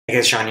Hey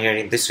guys, Sean here.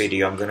 In this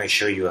video, I'm going to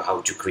show you how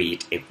to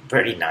create a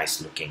very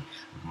nice looking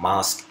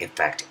mask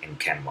effect in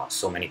Canva.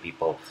 So many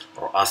people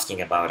are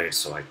asking about it,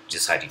 so I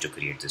decided to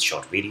create this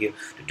short video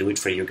to do it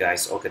for you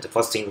guys. Okay, the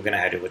first thing, we're going to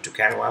head over to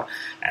Canva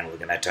and we're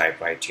going to type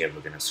right here,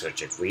 we're going to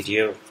search it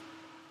video.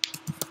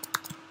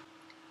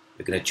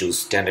 We're going to choose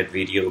standard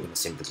video, we're going to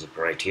simply click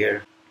right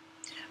here.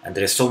 And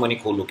there are so many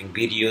cool looking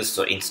videos,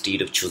 so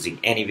instead of choosing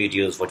any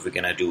videos, what we're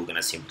going to do, we're going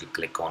to simply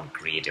click on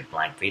create a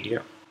blank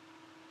video.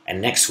 And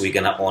next we're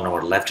gonna, on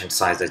our left hand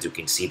side, as you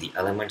can see the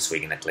elements,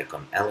 we're gonna click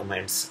on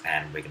elements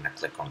and we're gonna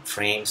click on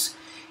frames.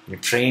 In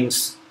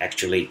frames,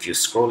 actually if you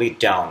scroll it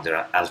down, there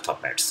are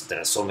alphabets. There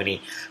are so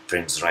many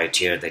frames right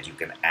here that you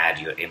can add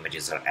your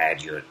images or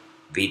add your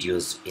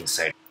videos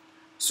inside.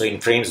 So in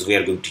frames we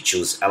are going to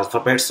choose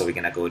alphabet, so we're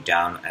gonna go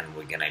down and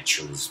we're gonna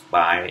choose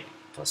by.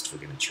 First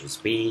we're gonna choose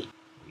B,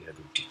 we are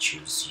going to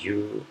choose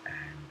U,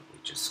 and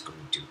we're just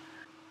going to,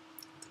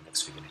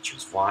 next we're gonna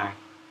choose Y.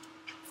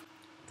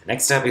 The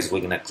next step is we're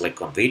going to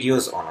click on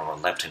videos on our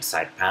left hand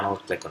side panel,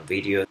 click on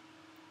video.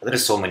 There are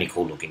so many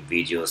cool looking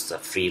videos, the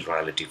free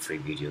royalty free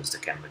videos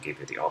that Canva give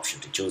you the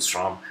option to choose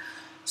from.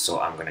 So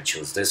I'm going to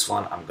choose this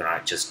one. I'm going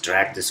to just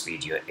drag this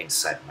video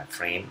inside my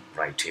frame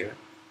right here,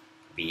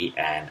 B,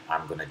 and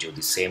I'm going to do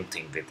the same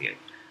thing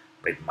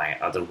with my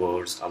other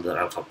words, other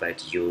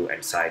alphabet, U,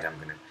 and side. I'm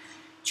going to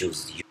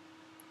choose U.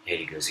 Here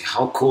you go, see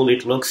how cool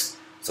it looks.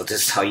 So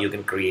this is how you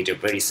can create a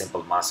very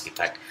simple mask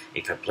effect.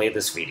 If I play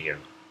this video,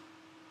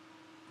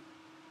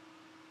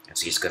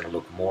 so it's going to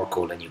look more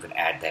cool, and you can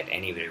add that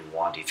anywhere you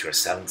want. If you're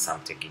selling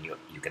something,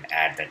 you can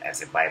add that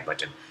as a buy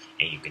button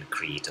and you can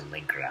create a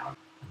link around.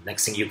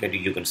 Next thing you can do,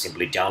 you can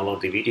simply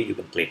download the video. You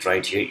can play it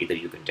right here. Either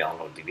you can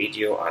download the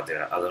video or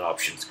there are other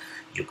options.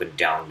 You can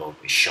download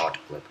a short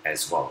clip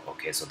as well.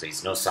 Okay, so there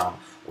is no sound.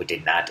 We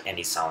did not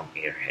any sound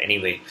here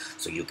anyway.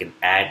 So you can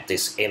add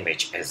this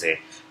image as a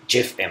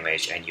GIF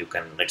image, and you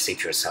can, let's say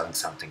if you're selling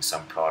something,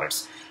 some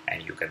products,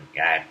 and you can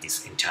add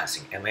this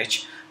enticing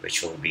image,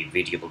 which will be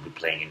video will be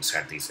playing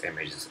inside these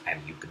images,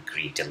 and you can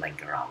create a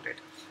link around it.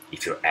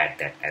 If you add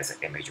that as an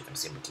image, you can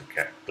simply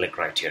click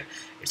right here.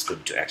 It's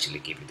going to actually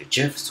give you the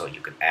GIF, so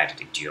you can add it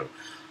into your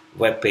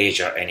web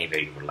page or anywhere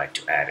you would like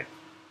to add it.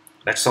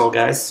 That's all,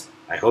 guys.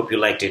 I hope you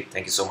liked it.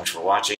 Thank you so much for watching.